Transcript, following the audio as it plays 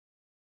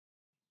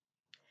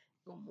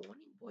Good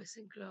morning, boys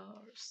and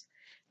girls,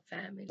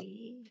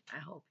 family. I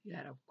hope you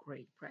had a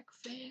great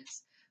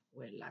breakfast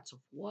with lots of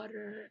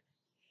water,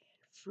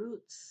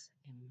 fruits,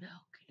 and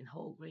milk, and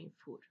whole grain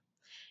food.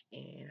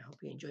 And I hope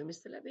you enjoy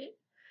Mr. Levitt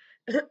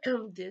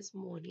this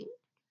morning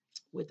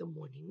with the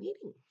morning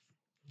meeting.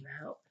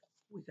 Now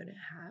we're gonna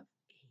have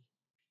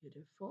a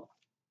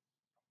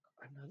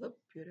another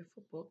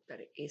beautiful book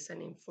that is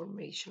an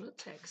informational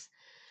text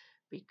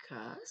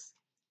because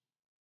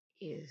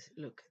is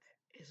look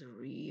at it, it's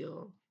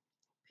real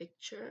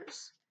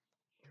pictures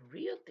and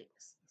real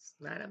things. It's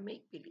not a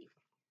make believe.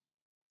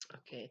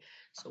 Okay,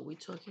 so we're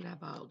talking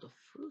about the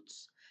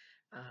fruits,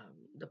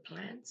 the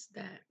plants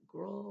that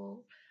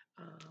grow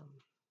um,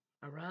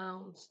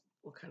 around,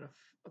 what kind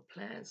of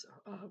plants,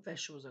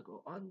 vegetables that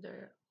grow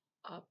under,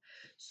 up.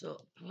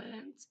 So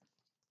plants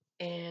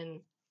and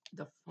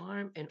the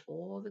farm and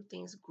all the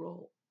things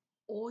grow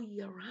all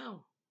year round.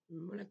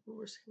 Remember, like we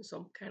were saying,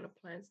 some kind of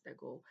plants that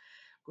grow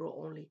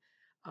only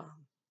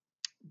um,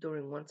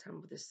 during one time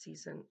of the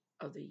season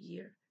of the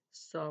year.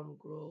 Some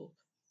grow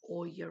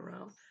all year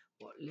round.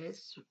 Well,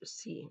 let's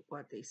see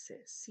what they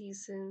say.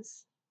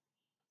 Seasons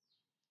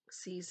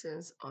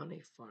on a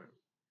farm.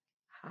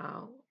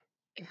 How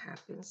it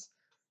happens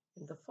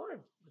in the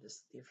farm with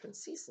its different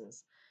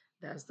seasons.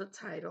 That's the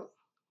title.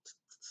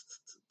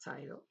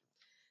 Title.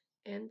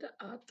 And the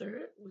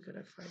author, we're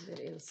gonna find it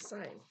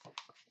inside.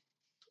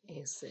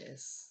 It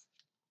says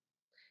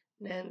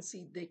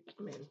Nancy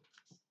Dickman.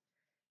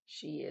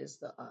 She is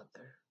the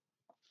author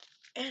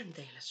and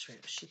the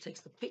illustrator. She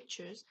takes the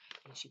pictures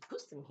and she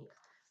puts them here.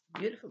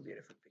 Beautiful,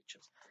 beautiful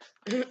pictures.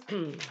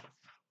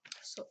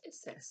 So it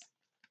says,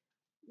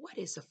 what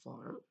is a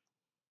farm?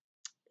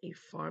 A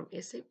farm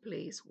is a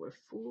place where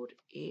food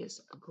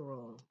is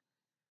grown.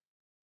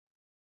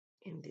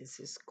 And this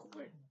is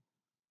corn.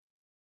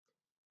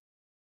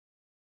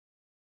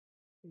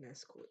 And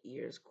that's called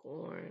ears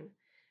corn.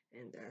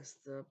 And that's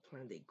the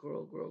plant. They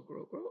grow.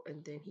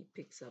 And then he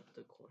picks up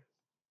the corn.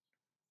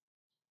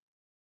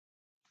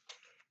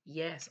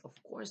 Yes, of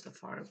course, the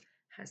farm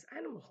has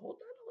animals. Hold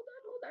on.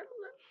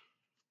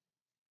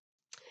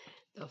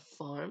 The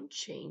farm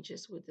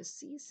changes with the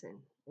season.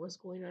 What's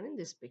going on in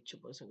this picture,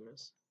 boys and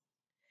girls?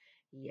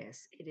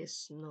 Yes, it is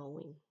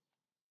snowing.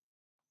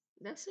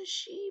 That's a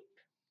sheep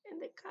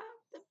and the cow,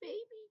 the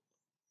baby.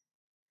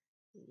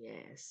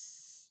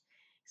 Yes.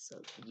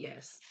 So,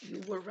 yes,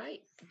 you were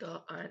right.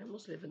 The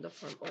animals live in the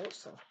farm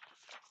also.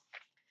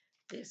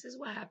 This is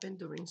what happened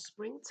during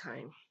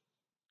springtime.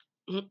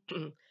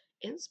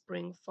 In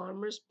spring,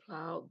 farmers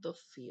plow the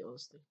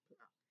fields.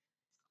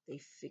 They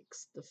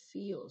fix the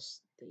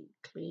fields, they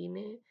clean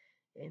it,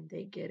 and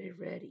they get it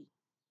ready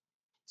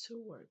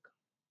to work.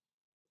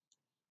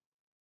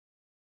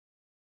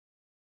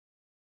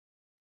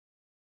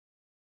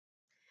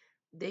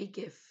 They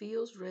get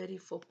fields ready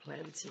for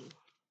planting.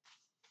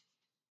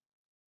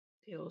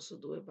 They also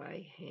do it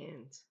by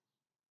hand.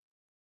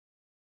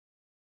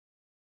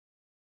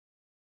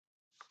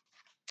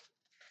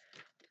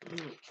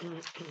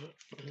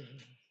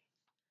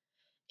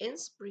 In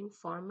spring,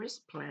 farmers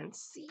plant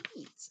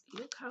seeds.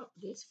 Look how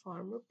this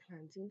farmer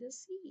planting the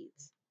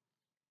seeds.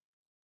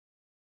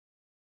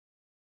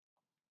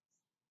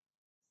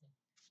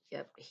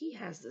 Yep, he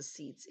has the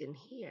seeds in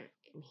here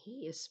and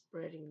he is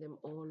spreading them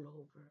all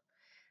over.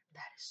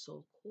 That is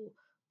so cool.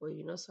 But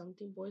you know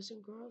something, boys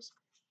and girls?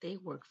 They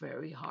work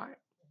very hard.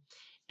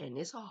 And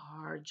it's a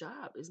hard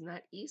job. It's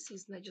not easy.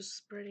 It's not just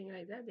spreading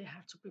like that. They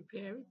have to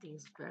prepare everything.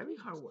 It's very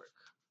hard work.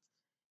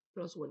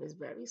 Plus, when it's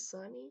very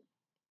sunny,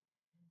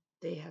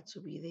 they have to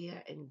be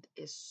there and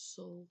it's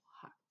so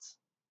hot.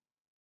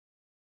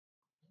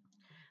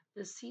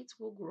 The seeds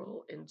will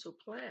grow into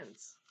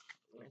plants,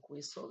 like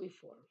we saw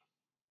before.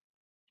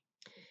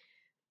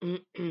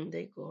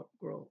 They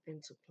grow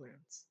into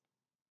plants.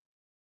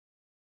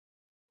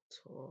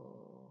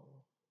 So,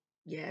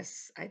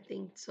 yes, I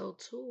think so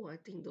too. I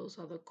think those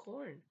are the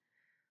corn.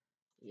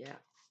 Yeah,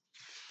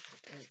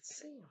 let's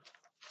see.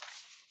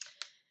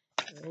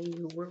 And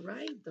you were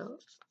right, though.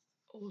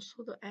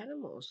 Also, the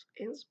animals.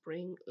 In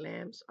spring,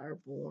 lambs are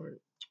born.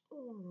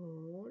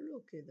 Oh,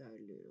 look at that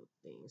little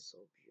thing, so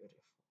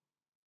beautiful.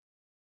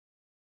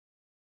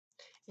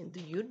 And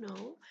do you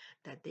know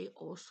that they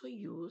also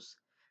use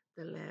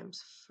the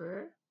lamb's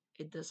fur?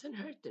 It doesn't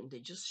hurt them. They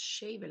just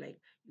shave it. Like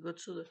you go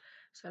to the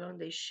salon,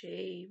 they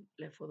shave.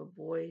 Like for the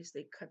boys,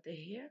 they cut the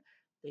hair.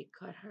 They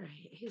cut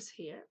his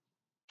hair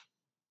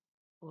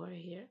or her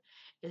hair,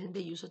 and then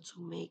they use it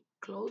to make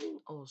clothing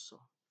also.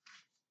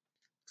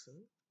 So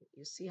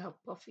you see how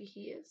puffy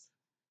he is?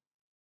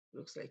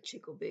 Looks like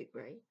Chico Big,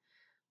 right?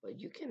 But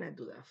you cannot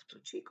do that to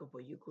Chico,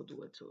 but you could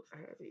do it to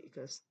her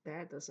because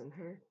that doesn't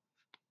hurt.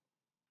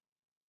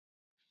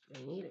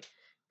 They need it.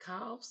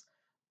 Calves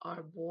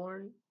are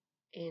born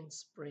in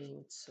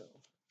spring too.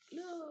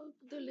 Look,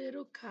 the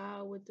little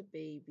cow with the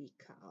baby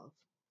calf.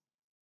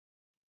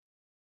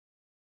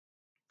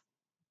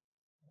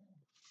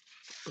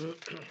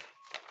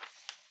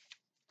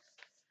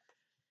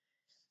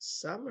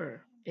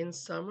 Summer. In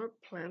summer,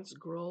 plants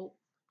grow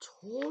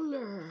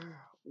taller.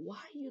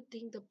 Why you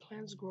think the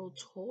plants grow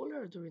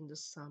taller during the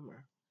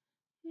summer?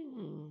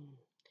 Hmm.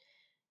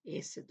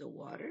 Is it the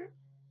water?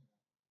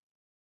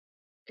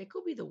 It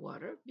could be the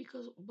water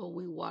because but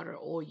we water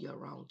all year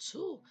round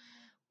too.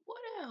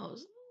 What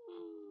else?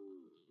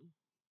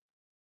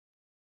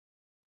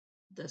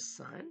 The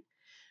sun.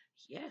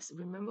 Yes,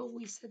 remember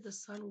we said the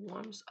sun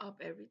warms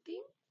up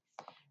everything?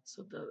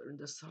 So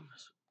the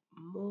summer's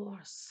more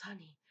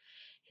sunny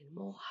and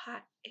more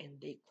hot and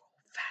they grow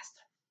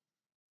faster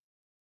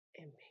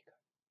and bigger.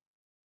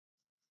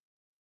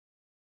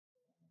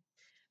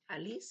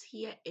 At least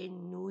here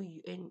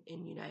in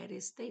in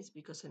United States,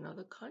 because in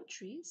other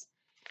countries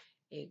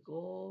it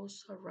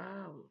goes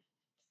around.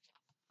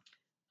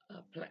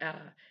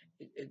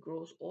 It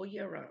grows all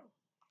year round.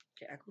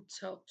 Okay, I could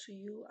talk to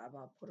you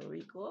about Puerto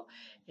Rico,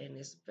 and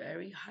it's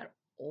very hot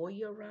all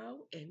year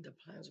round, and the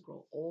plants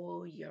grow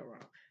all year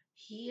round.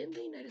 Here in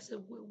the United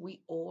States, where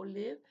we all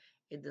live,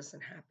 it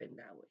doesn't happen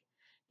that way.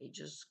 It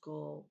just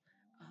go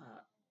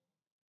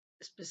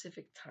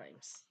specific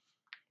times.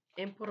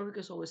 In Puerto Rico,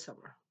 it's always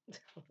summer.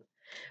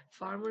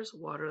 Farmers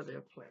water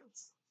their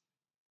plants.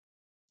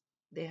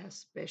 They have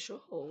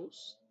special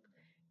hose,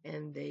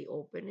 and they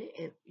open it,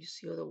 and you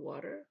see all the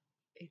water.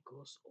 It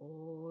goes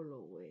all the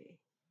way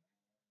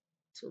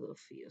to the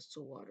fields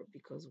to water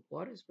because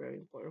water is very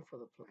important for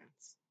the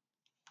plants.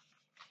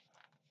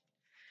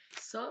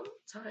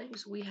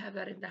 Sometimes we have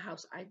that in the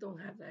house. I don't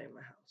have that in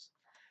my house.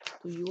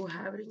 Do you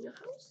have it in your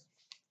house?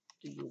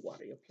 Do you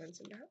water your plants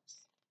in the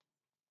house?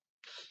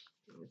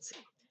 Let's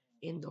see.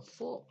 In the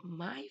fall,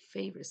 my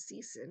favorite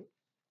season,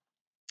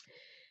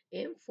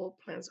 in fall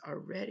plants are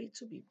ready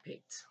to be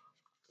picked.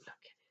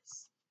 Look at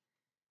this.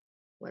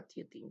 What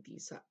do you think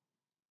these are?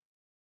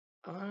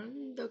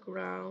 On the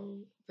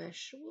ground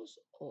vegetables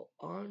or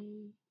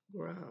on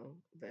ground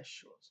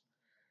vegetables?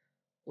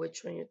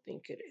 Which one you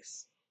think it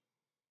is?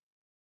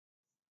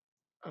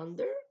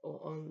 Under or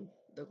on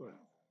the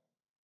ground?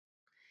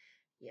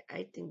 Yeah,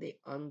 I think they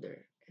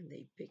under and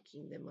they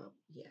picking them up.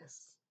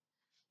 Yes,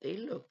 they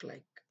look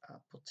like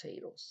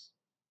potatoes.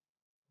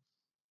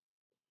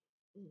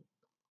 Mm,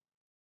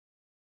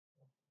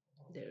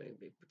 they're a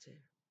big potato.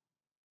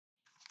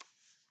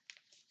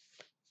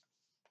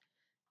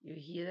 You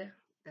hear that?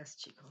 That's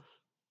chico.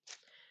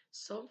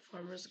 Some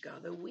farmers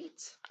gather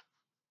wheat,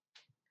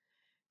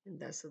 and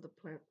that's how the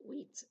plant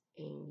wheat.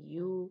 And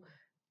you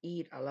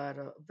eat a lot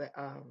of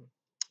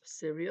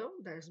cereal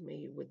that's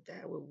made with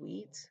that with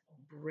wheat,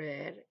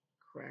 bread,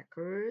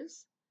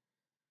 crackers,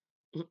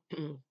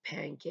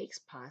 pancakes,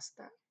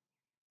 pasta.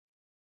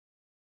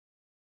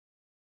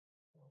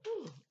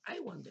 Hmm, I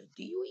wonder,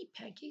 do you eat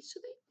pancakes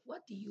today?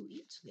 What do you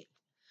eat today?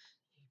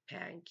 You eat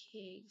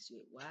pancakes, you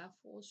eat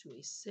waffles, you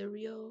eat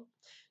cereal,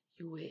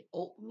 you ate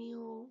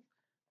oatmeal.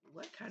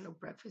 What kind of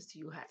breakfast do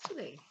you have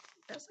today?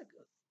 That's a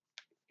good,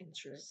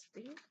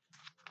 interesting.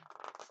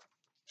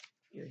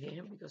 You hear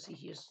him because he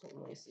hears some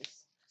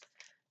noises.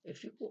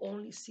 If you could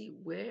only see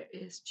where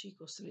is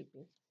Chico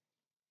sleeping.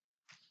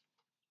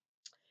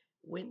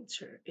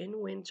 Winter. In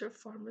winter,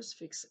 farmers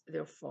fix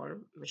their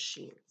farm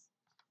machines.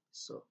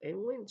 So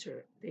in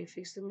winter, they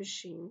fix the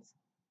machines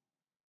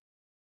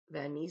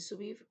that needs to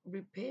be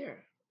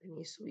repaired. It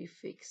needs to be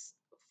fixed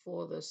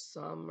for the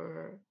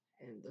summer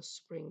and the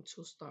spring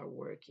to start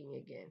working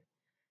again.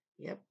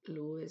 Yep,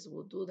 Louis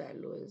will do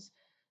that. Louis,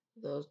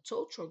 the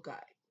tow truck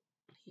guy,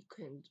 he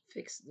can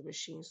fix the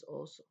machines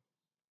also.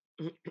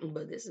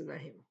 But this is not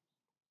him.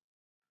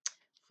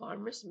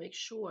 Farmers make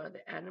sure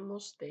the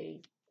animals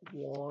stay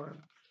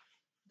warm.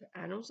 The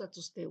animals have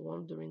to stay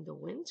warm during the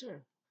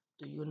winter.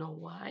 Do you know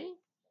why?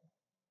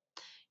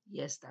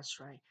 Yes, that's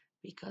right.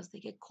 Because they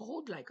get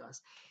cold like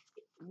us.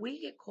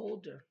 We get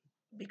colder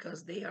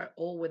because they are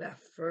all with that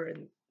fur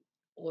and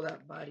all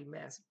that body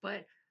mass.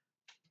 But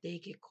they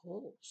get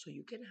cold. So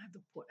you cannot have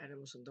to put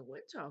animals in the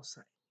winter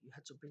outside. You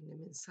have to bring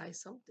them inside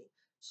something.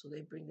 So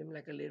they bring them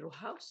like a little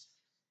house.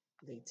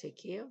 They take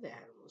care of the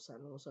animals.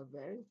 Animals are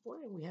very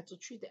important. We have to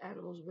treat the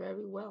animals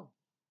very well.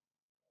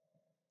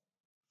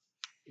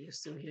 You're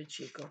still here,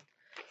 Chico.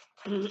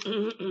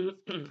 Look,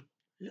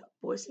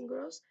 boys and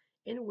girls,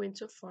 in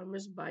winter,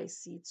 farmers buy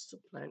seeds to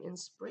plant in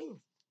spring.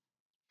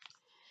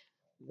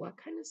 What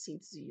kind of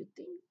seeds do you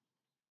think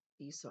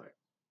these are?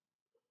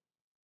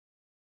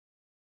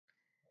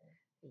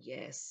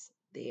 Yes,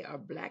 they are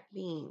black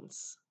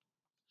beans.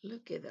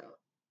 Look at that.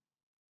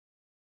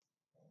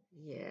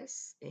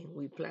 Yes, and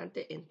we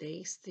planted and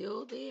they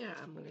still there.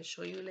 I'm gonna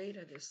show you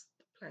later. This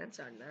the plants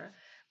are not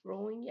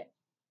growing yet.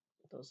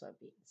 Those are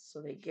beans.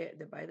 So they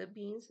buy the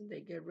beans and they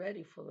get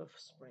ready for the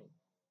spring.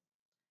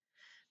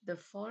 The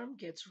farm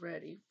gets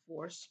ready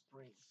for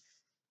spring.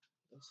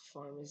 The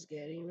farm is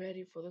getting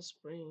ready for the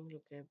spring.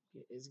 Look at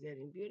it's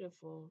getting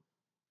beautiful.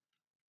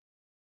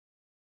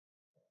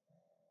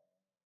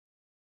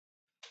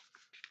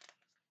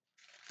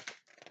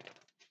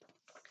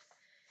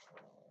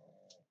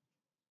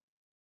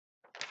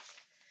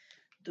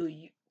 Do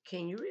you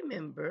can you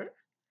remember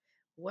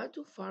what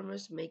do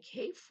farmers make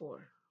hay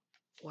for?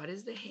 What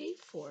is the hay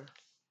for?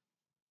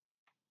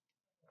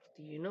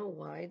 Do you know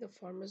why the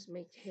farmers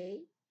make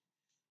hay?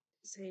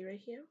 Say right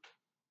here.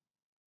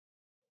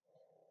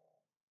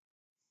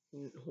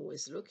 Who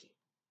is looking?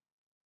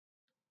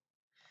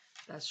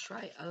 That's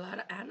right. A lot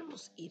of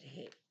animals eat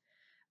hay.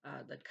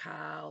 The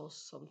cows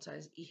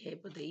sometimes eat hay,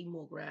 but they eat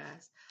more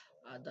grass.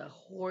 The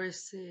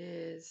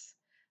horses,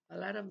 a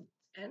lot of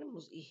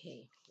animals eat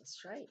hay.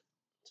 That's right.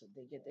 So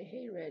they get the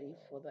hay ready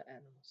for the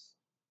animals.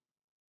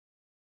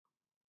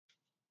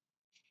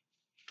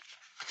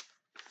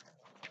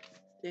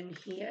 Then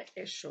here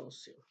it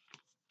shows you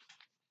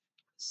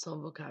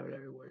some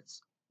vocabulary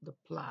words. The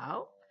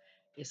plow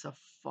is a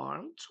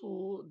farm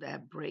tool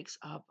that breaks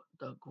up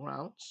the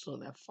ground so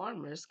that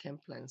farmers can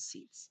plant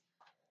seeds.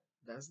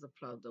 That's the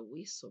plow that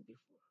we saw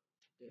before.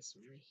 This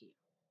one right here.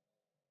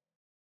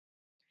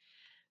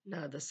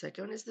 Now, the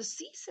second is the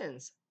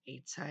seasons,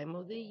 a time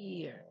of the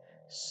year: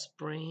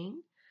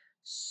 spring,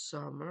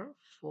 summer,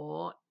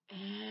 fall,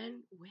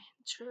 and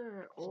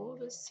winter. All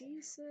the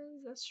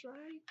seasons, that's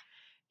right.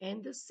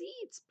 And the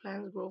seeds,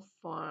 plants grow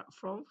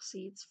from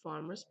seeds.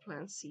 Farmers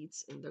plant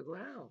seeds in the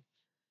ground.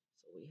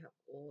 So we have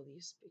all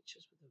these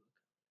pictures with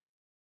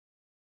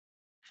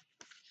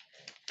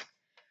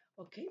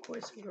the okay,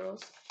 boys and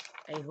girls.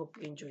 I hope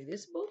you enjoy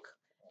this book,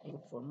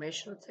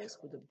 informational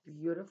text with the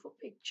beautiful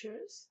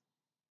pictures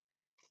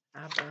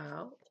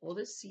about all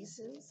the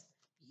seasons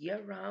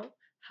year round,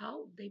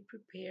 how they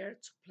prepare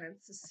to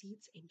plant the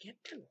seeds and get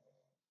them.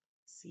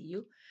 See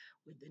you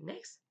with the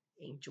next.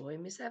 Enjoy,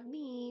 Miss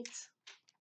Avneet.